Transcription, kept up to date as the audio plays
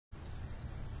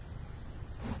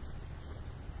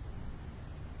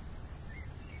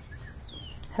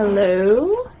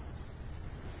Hello?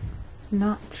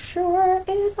 Not sure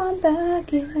if I'm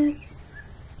back yet.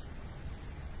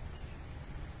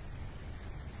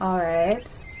 Alright.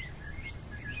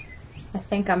 I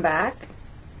think I'm back.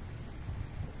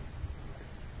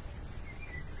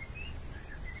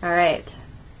 Alright.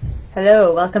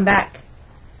 Hello, welcome back.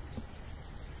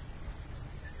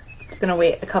 Just gonna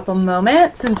wait a couple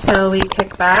moments until we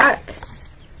kick back.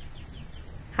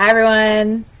 Hi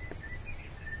everyone.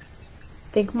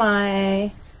 I think my...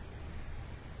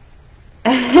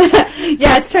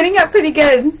 yeah, it's turning out pretty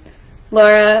good,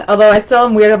 Laura. Although I still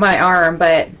am weird with my arm,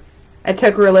 but I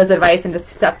took Rula's advice and just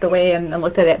stepped away and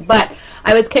looked at it. But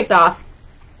I was kicked off,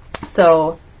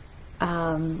 so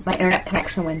my internet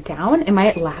connection went down, and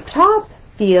my laptop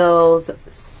feels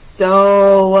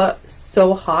so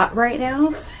hot right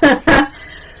now.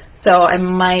 So I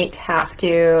might have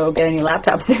to get a new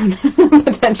laptop soon,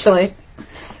 potentially.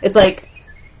 It's like,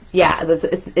 yeah,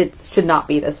 it should not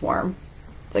be this warm.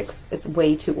 It's like, it's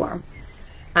way too warm.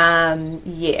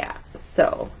 Yeah,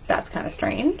 so that's kind of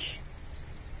strange.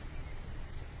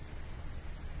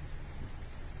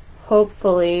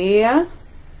 Hopefully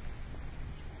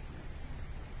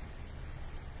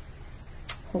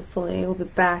we'll be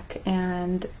back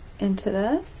and into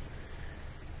this.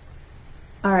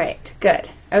 All right, good.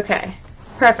 Okay,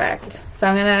 perfect. So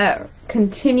I'm gonna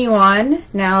continue on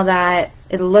now that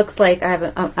it looks like I have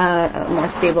a more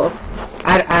stable,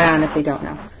 I honestly don't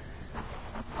know.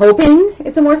 Hoping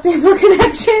it's a more stable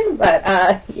connection,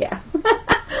 but yeah.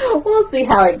 We'll see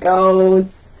how it goes.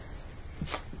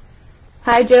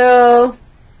 Hi, Joe.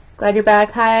 Glad you're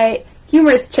back. Hi.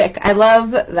 Humorous Chick. I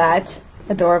love that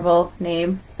adorable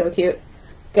name. So cute.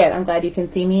 Good. I'm glad you can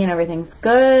see me and everything's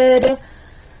good.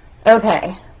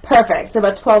 Okay. Perfect. So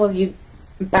about 12 of you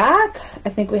back. I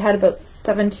think we had about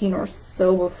 17 or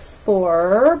so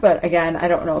before, but again, I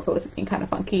don't know if it was being kind of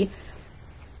funky.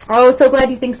 Oh, so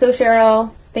glad you think so,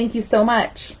 Cheryl. Thank you so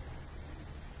much.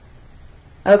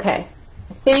 Okay.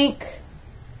 I think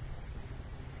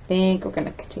we're going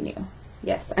to continue.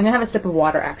 Yes, I'm going to have a sip of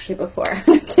water actually before I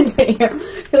continue.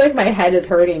 I feel like my head is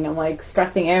hurting. I'm like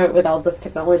stressing out with all this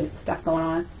technology stuff going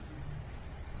on.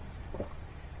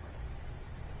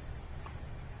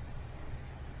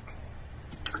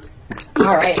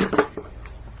 All right.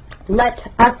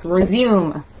 Let us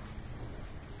resume.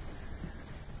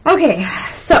 Okay,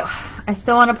 so I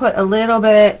still want to put a little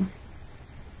bit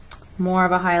more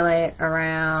of a highlight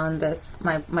around this,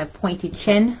 my pointy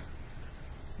chin.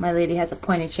 My lady has a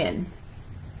pointy chin.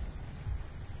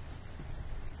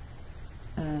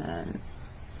 And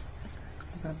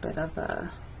a bit of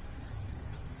a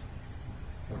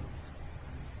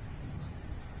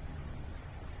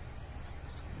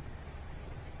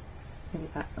maybe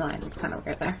that line is kind of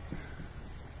right there.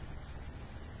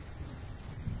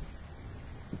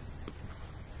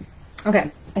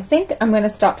 Okay, I think I'm going to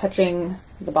stop touching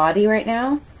the body right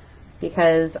now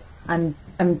because I'm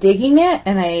digging it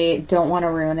and I don't want to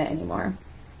ruin it anymore.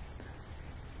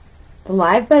 The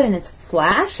live button is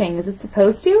flashing. Is it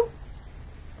supposed to?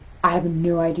 I have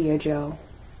no idea, Joe.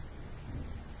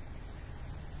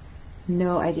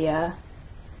 No idea.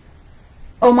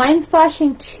 Oh, mine's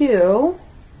flashing too.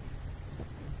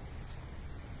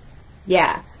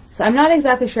 Yeah, so I'm not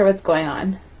exactly sure what's going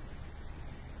on.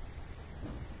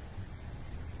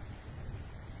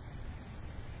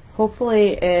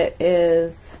 Hopefully it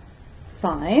is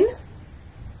fine.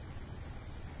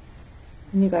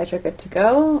 And you guys are good to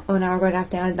go. Oh, now we're going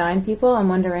down to 9 people. I'm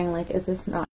wondering, like, is this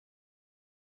not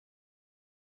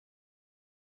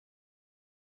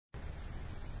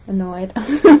annoyed?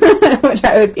 Which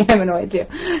I would be. I'm annoyed too.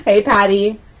 Hey,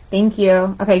 Patty. Thank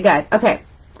you. Okay, good. Okay.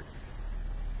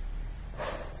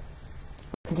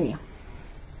 Continue.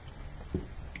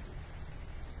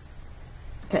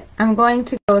 Okay, I'm going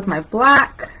to go with my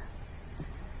black.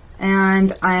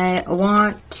 And I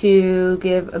want to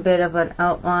give a bit of an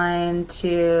outline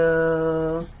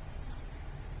to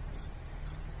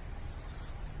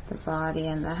the body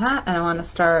and the hat, and I want to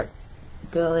start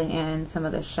building in some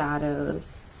of the shadows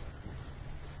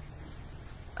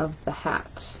of the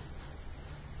hat.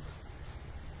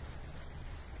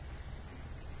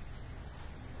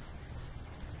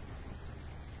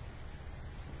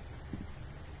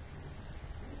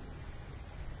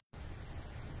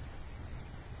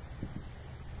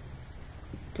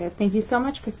 Good. Thank you so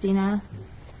much, Christina.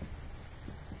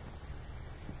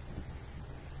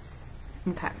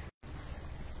 Okay.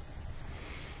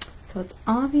 So it's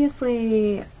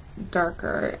obviously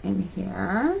darker in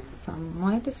here, so I'm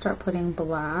going to start putting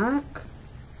black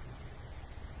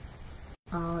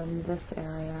all in this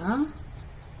area.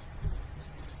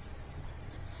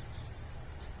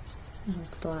 There's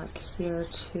black here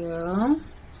too.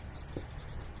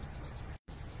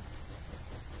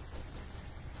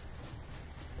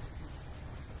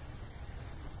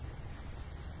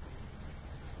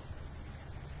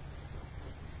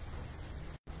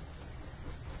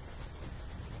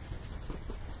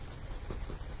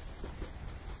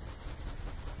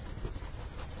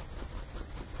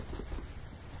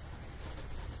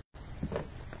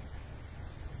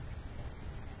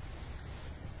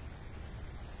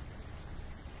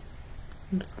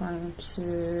 I'm just going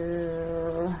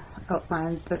to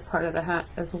outline this part of the hat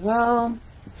as well.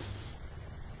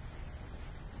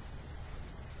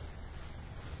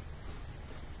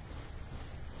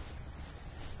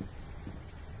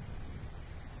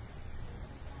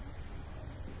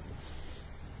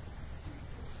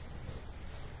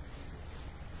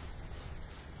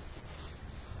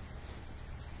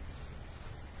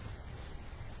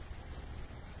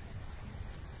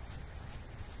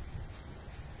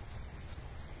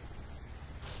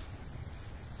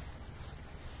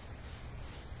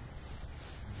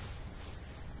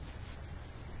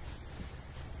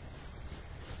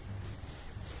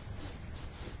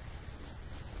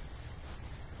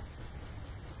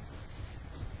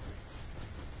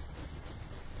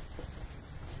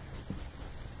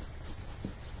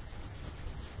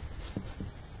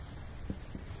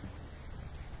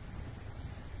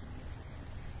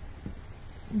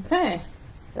 Okay,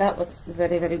 that looks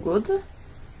very, very good.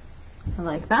 I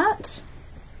like that.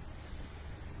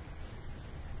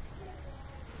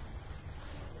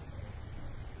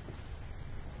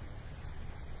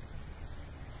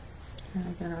 And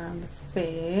again around the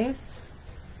face,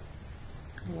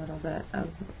 a little bit of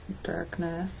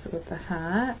darkness with the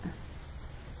hat.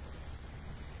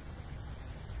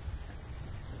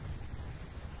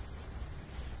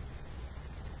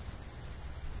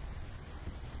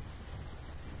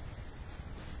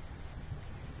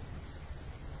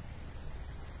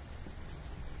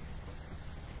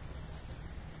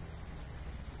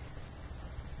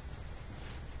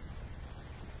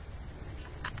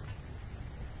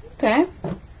 Okay. It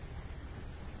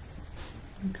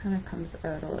kind of comes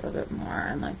out a little bit more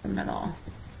in like the middle.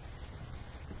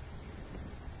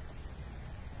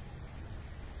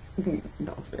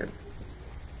 That looks weird.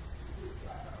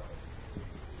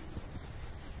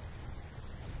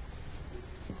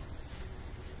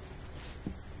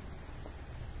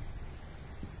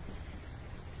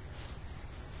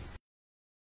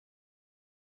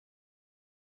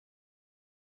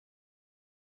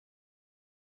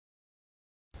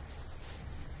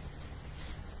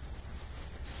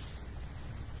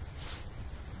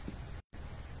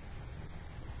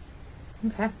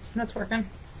 Okay, that's working.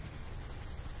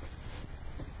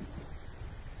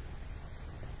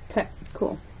 Okay,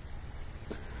 cool.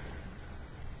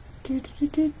 Now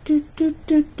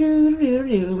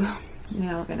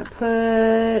we're gonna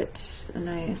put a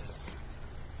nice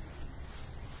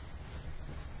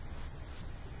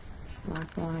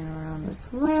black line around this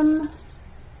rim.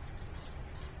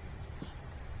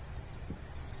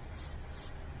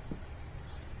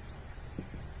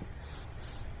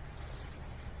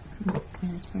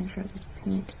 And just make sure this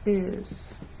paint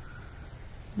is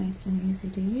nice and easy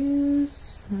to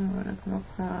use. Now we're gonna come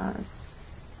across.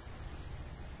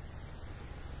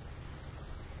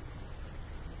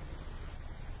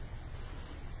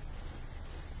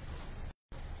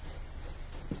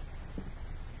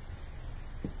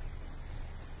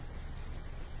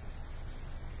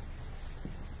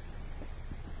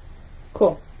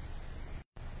 Cool.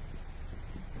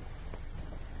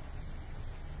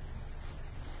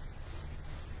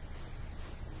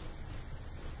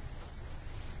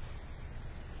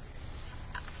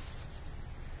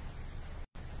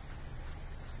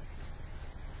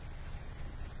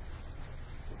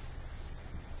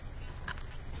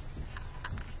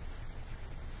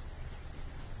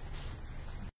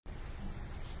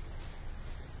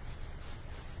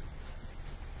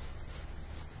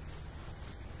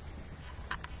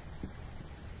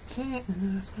 Okay, and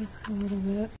then just a little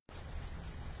bit.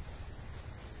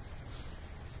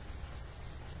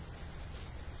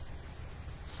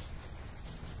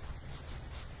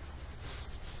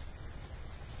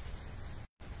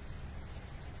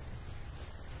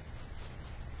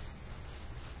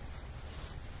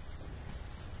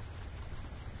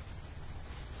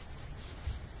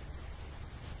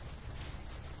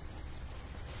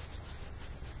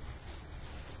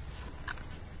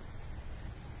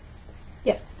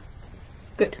 Yes,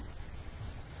 good.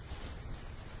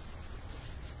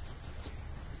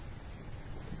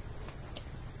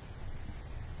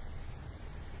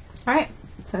 All right,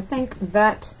 so I think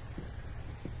that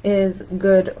is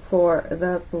good for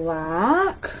the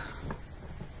black.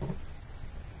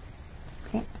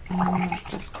 And let's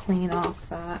just clean off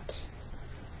that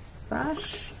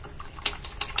brush.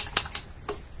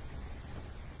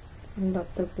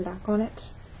 Lots of black on it.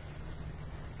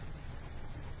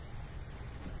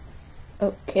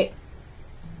 Okay.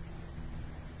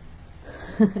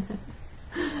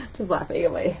 Just laughing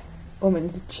at my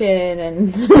woman's chin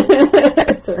and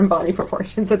certain body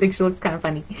proportions. I think she looks kind of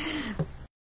funny.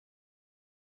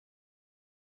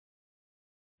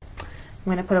 I'm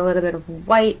going to put a little bit of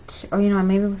white. Oh, you know,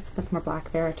 maybe we'll put more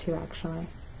black there too, actually.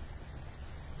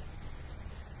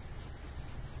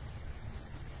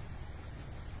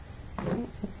 Okay,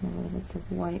 so a little bits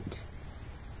of white.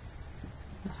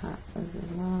 The hat as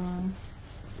well.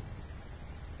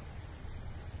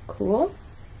 Cool.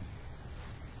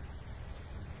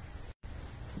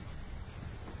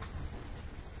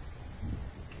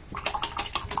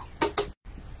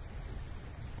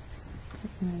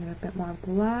 And a bit more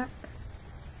black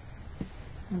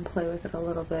and play with it a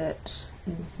little bit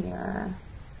in here.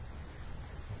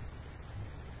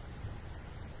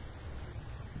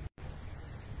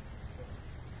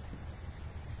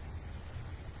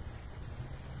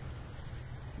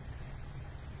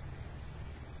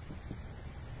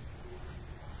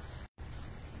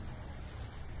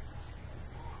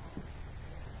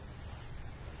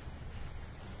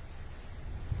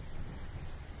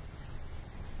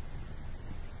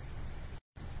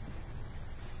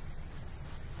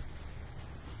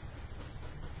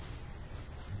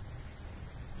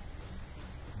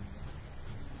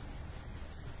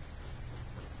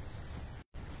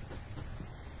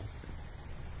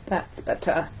 That's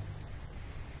better.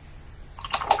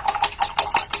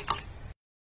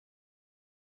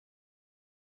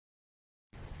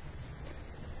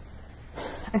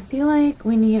 I feel like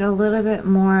we need a little bit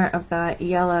more of that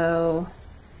yellow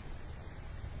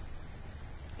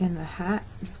in the hat,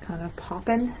 just kind of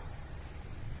popping.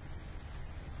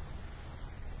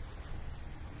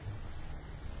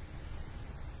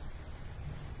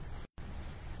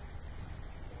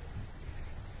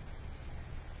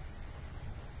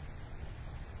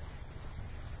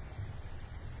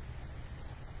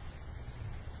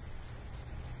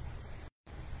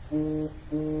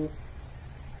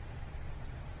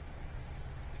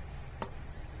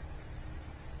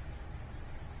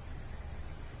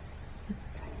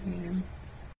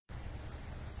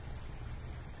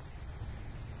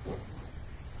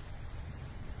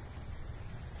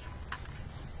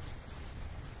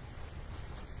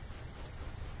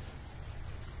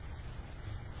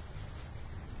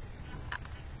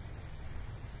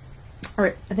 All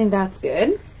right, I think that's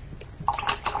good.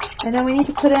 And then we need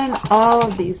to put in all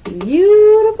of these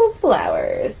beautiful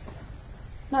flowers.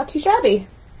 Not too shabby.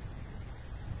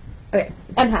 Okay,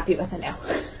 I'm happy with it now.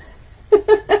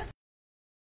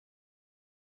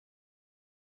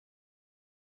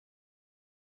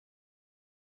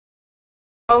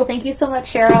 Oh, thank you so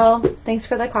much, Cheryl. Thanks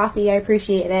for the coffee. I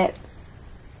appreciate it.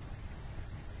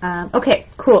 Okay,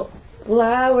 cool.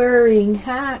 Flowering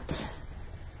hat.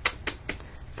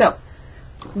 So,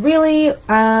 really,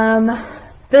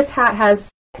 this hat has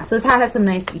some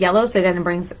nice yellow, so it kind of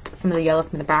brings some of the yellow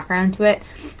from the background to it.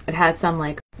 It has some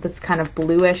like this kind of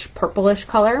bluish, purplish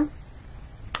color.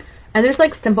 And there's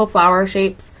like simple flower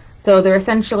shapes. So they're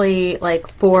essentially like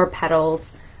 4 petals.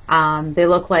 They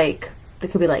look like, they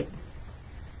could be like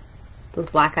those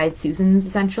black-eyed Susans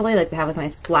essentially. Like they have like a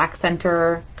nice black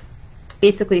center.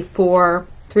 Basically 3 or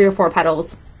 4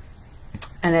 petals.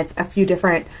 And it's a few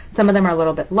different, some of them are a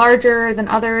little bit larger than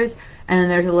others. And then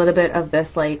there's a little bit of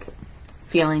this like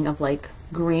feeling of like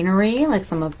greenery, like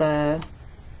some of the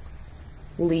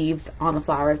leaves on the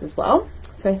flowers as well.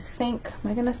 So I think,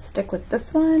 am I gonna stick with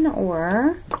this one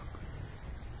or,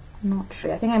 I'm not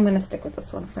sure. I think I'm gonna stick with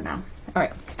this one for now. All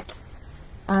right,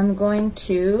 I'm going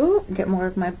to get more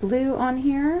of my blue on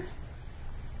here.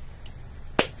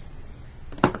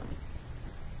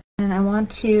 And I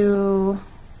want to,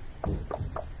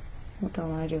 what do I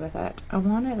want to do with it? I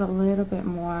want it a little bit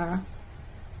more,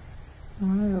 I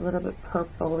want it a little bit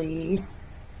purpley.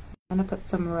 I'm gonna put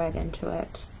some red into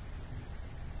it.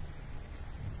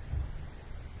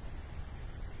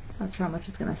 Not sure how much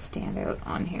is going to stand out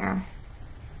on here.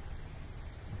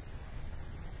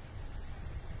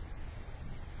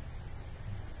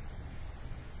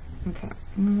 Okay,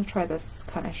 I'm going to try this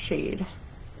kind of shade,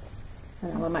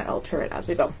 and then we might alter it as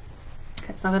we go.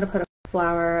 Okay, so I'm going to put a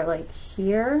flower like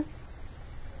here.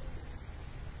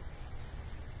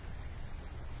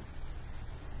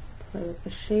 Play with the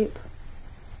shape.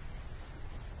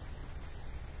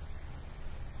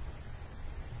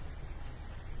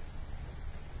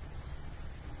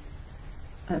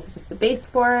 this is just the base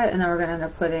for it, and then we're going to end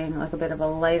up putting like a bit of a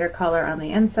lighter color on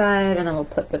the inside, and then we'll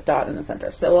put the dot in the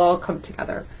center. So it'll all come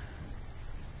together.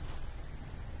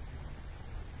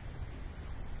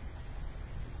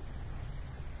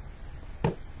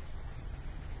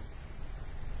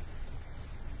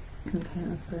 Okay,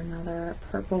 let's put another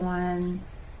purple one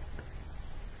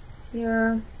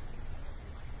here.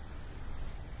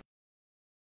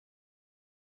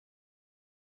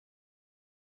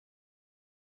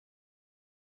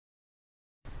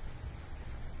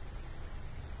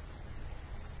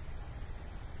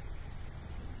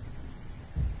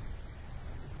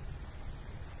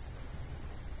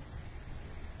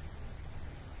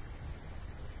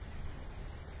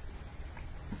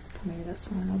 Maybe this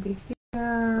one will be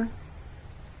here.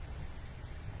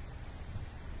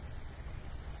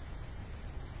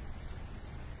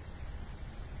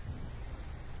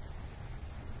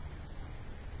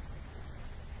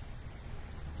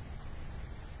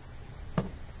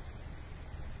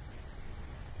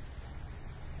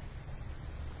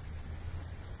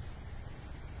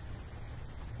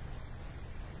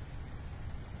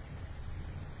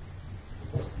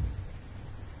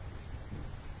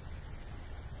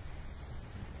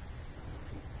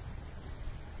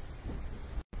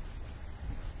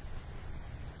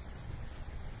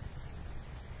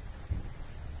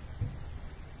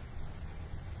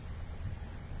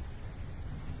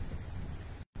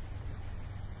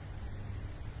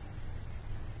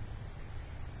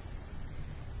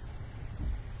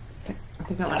 I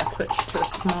think I want to switch to a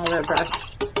smaller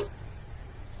brush.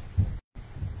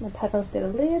 The petals get a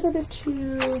little bit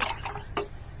too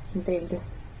big.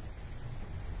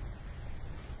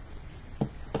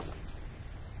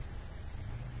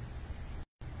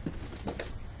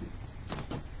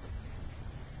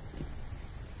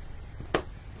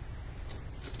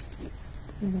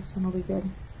 And this one will be good.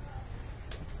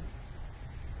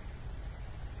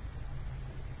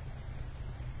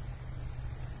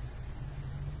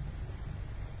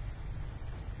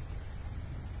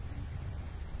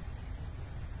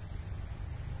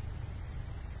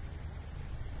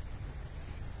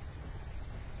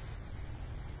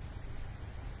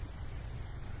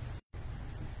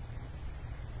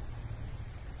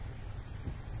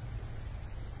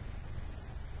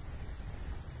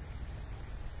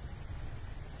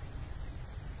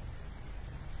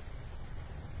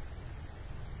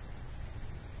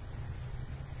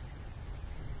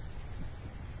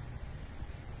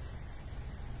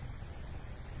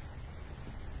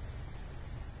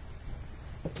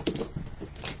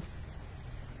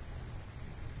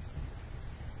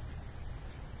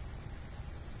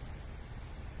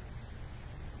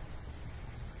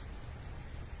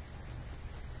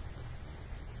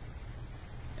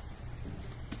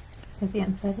 At the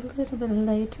inside a little bit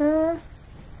later.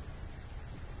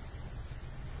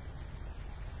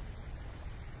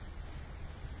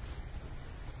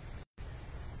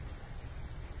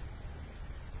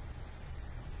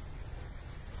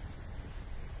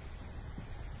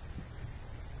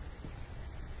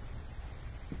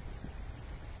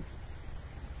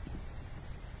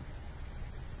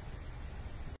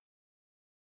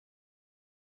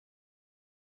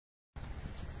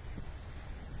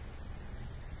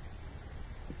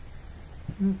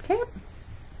 Okay.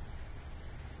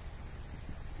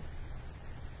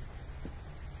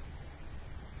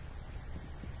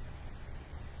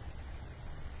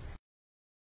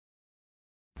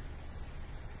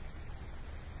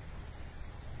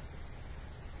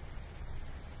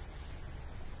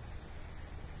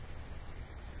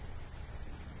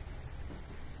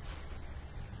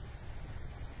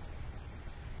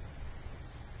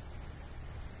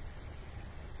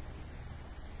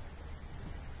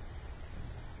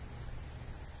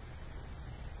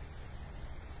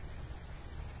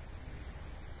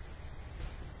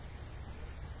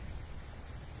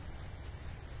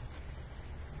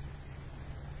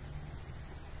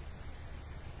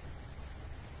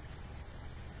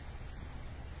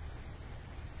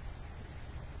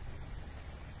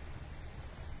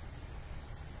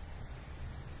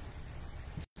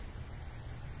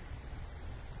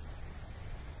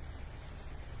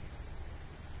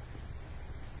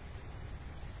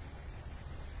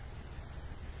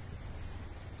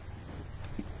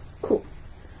 Cool.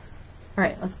 All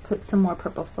right, let's put some more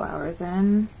purple flowers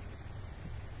in.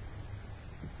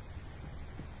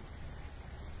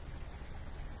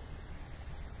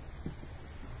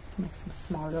 Make some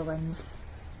smaller ones.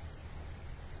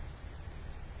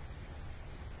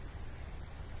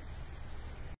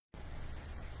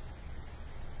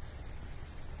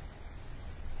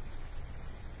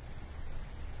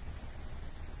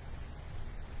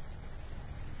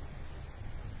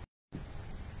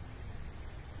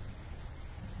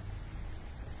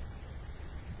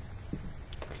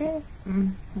 Okay.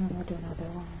 And then we'll do another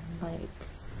one like.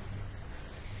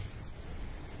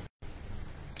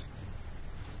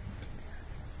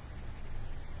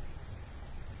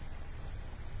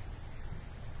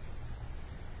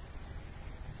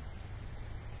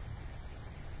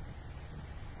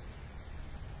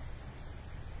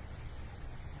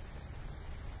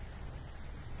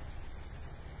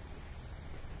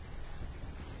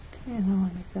 Okay, and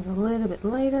I'll make that a little bit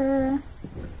lighter.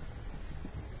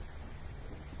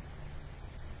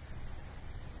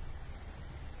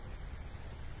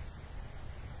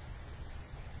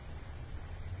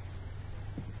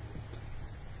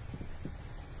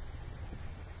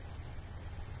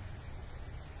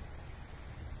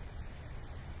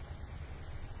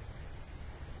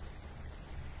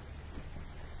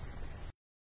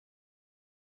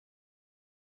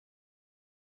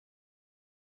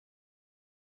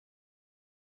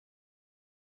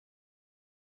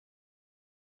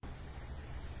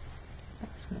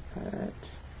 Put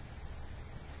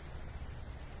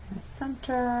my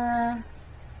center.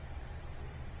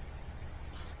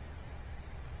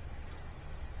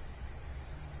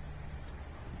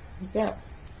 There we go.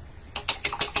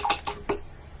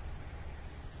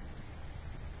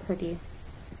 Pretty.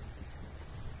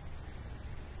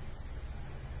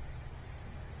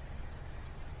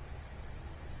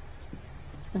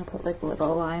 I'm gonna put like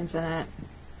little lines in it.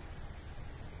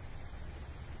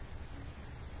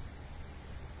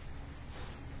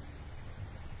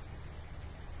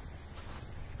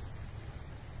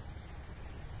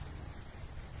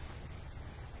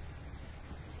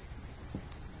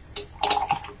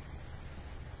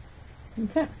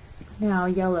 Okay, now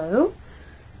yellow.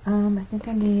 I think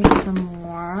I need some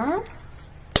more.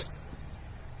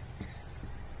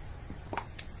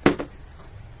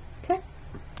 Okay,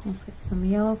 I'll put some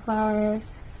yellow flowers.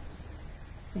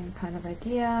 Same kind of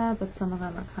idea, but some of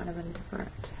them are kind of in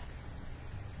different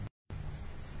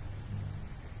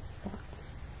spots.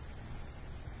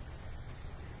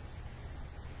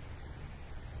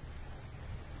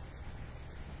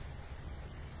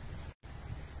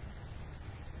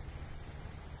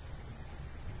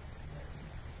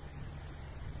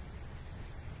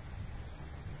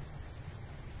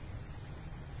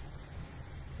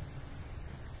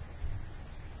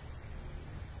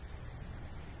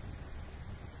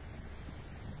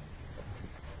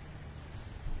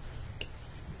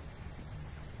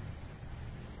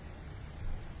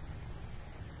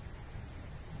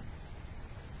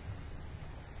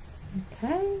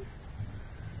 Okay,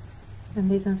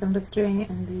 and these ones I'm just doing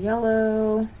in the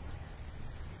yellow.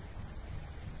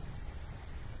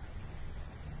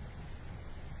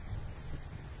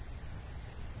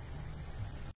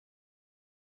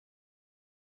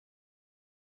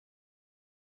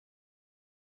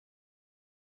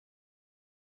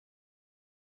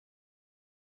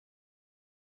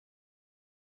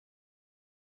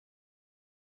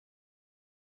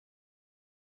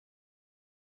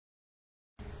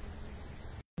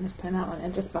 Just putting that one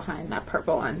in just behind that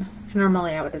purple one.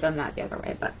 Normally I would have done that the other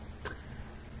way, but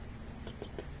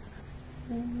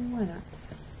why not?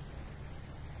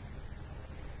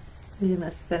 Using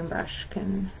this thin brush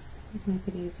can make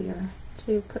it easier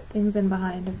to put things in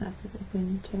behind if that's what we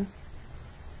need to.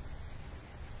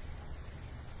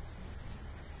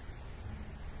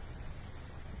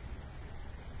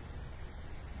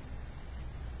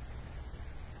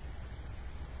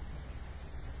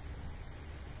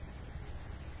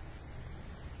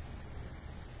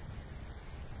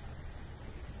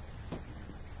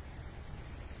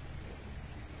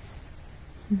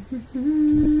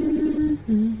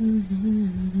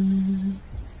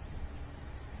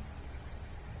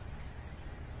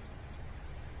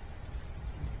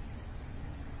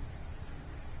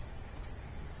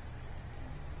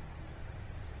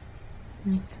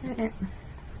 Okay,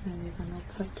 and we're gonna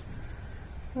put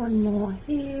one more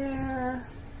here.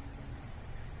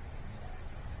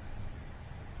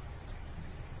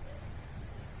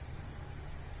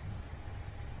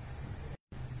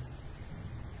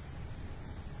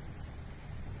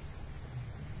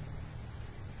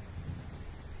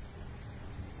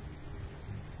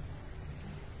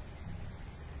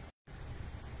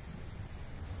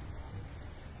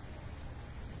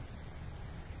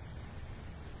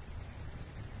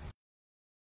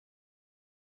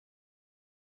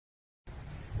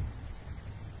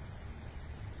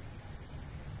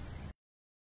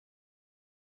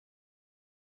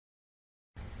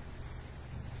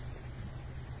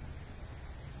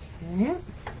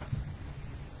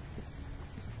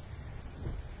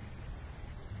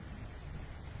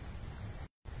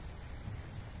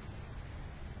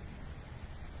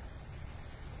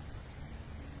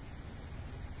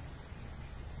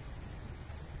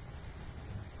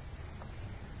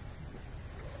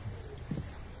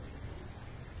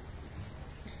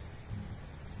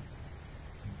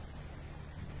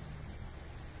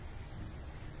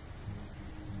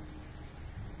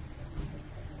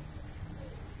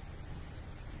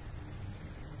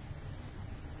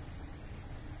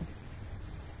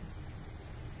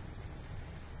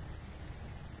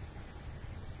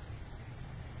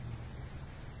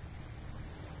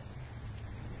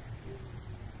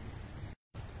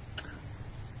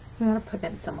 We want to put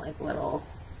in some like little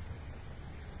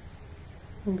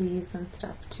leaves and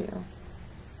stuff too.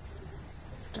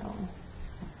 Still,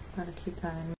 so gotta keep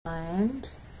that in mind.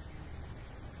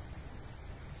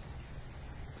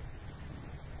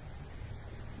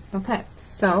 Okay,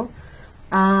 so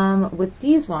with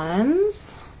these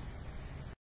ones,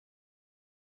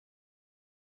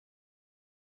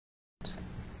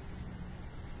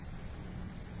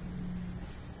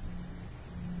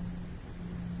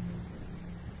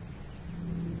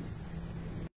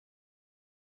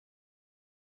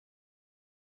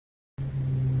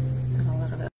 a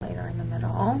little bit later in the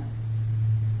middle.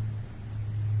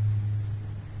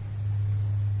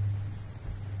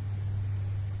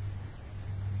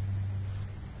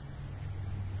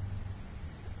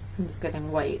 I'm just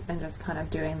getting white and just kind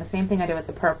of doing the same thing I did with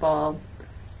the purple.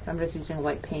 I'm just using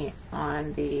white paint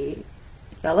on the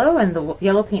yellow, and the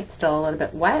yellow paint's still a little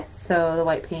bit wet, so the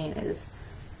white paint is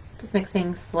just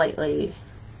mixing slightly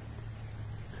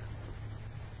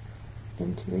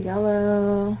into the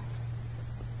yellow.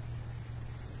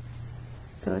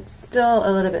 So it's still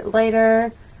a little bit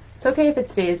lighter. It's okay if it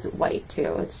stays white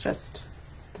too. It's just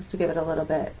to give it a little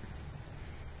bit.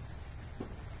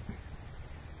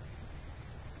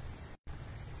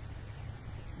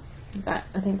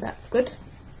 I think that's good.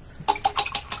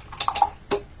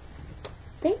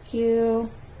 Thank you.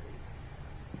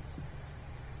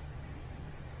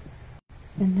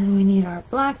 And then we need our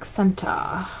black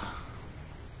center.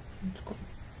 Let's go.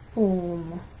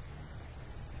 Boom.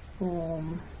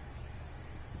 Boom.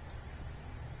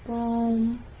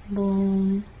 Boom.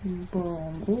 Boom.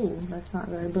 Boom. Ooh, that's not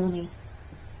very boomy.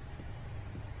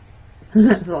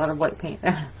 There's a lot of white paint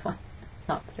there. That's why it's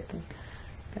not sticking.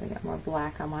 Gotta get more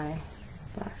black on my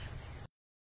brush.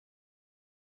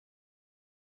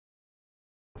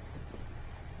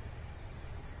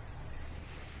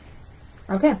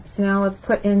 Okay, so now let's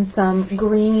put in some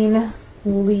green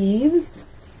leaves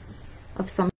of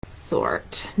some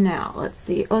sort. Now, let's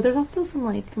see. Oh, there's also some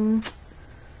like, I don't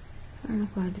know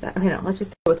if I want to do that. Okay, no, let's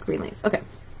just go with green leaves. Okay.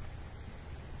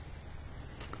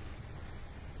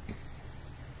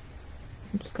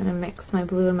 I'm just going to mix my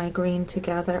blue and my green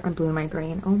together. Or blue and my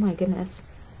green. Oh my goodness.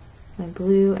 My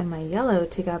blue and my yellow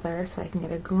together so I can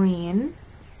get a green.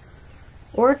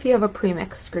 Or if you have a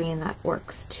pre-mixed green, that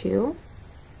works too.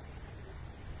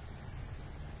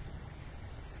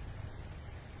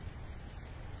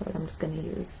 But I'm just going to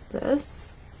use this.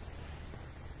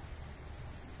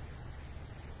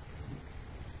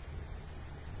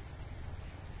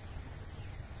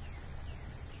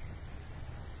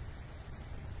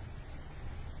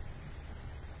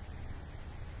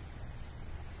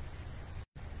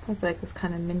 Has like this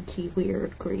kind of minty,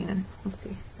 weird green. Let's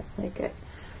see if I like it.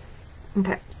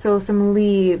 Okay, so some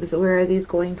leaves. Where are these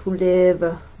going to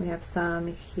live? We have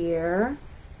some here.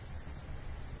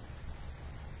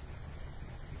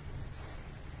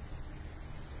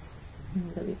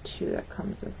 And there'll be two that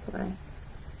comes this way.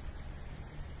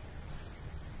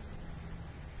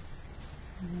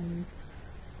 And then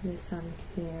there's some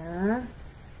here.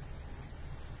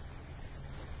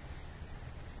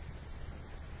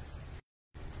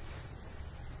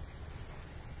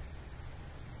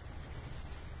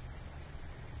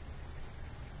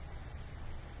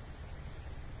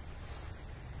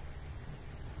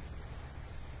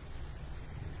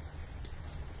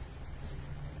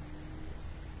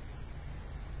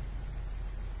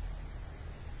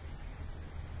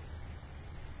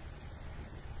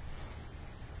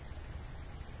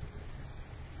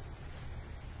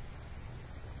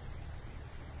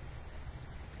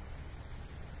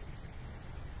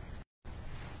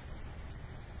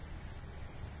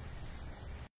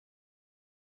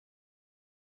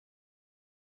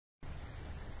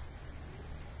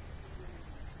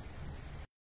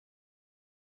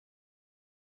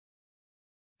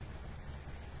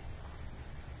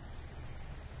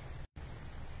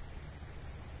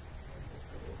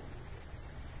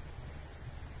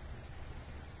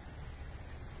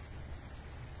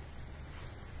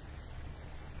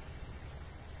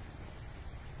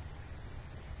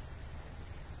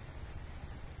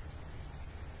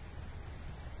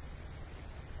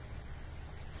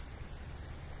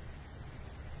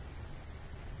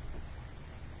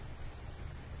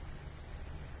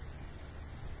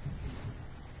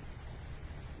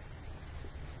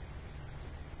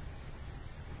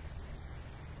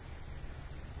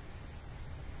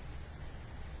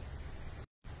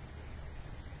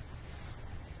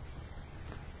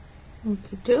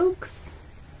 Okie dokes.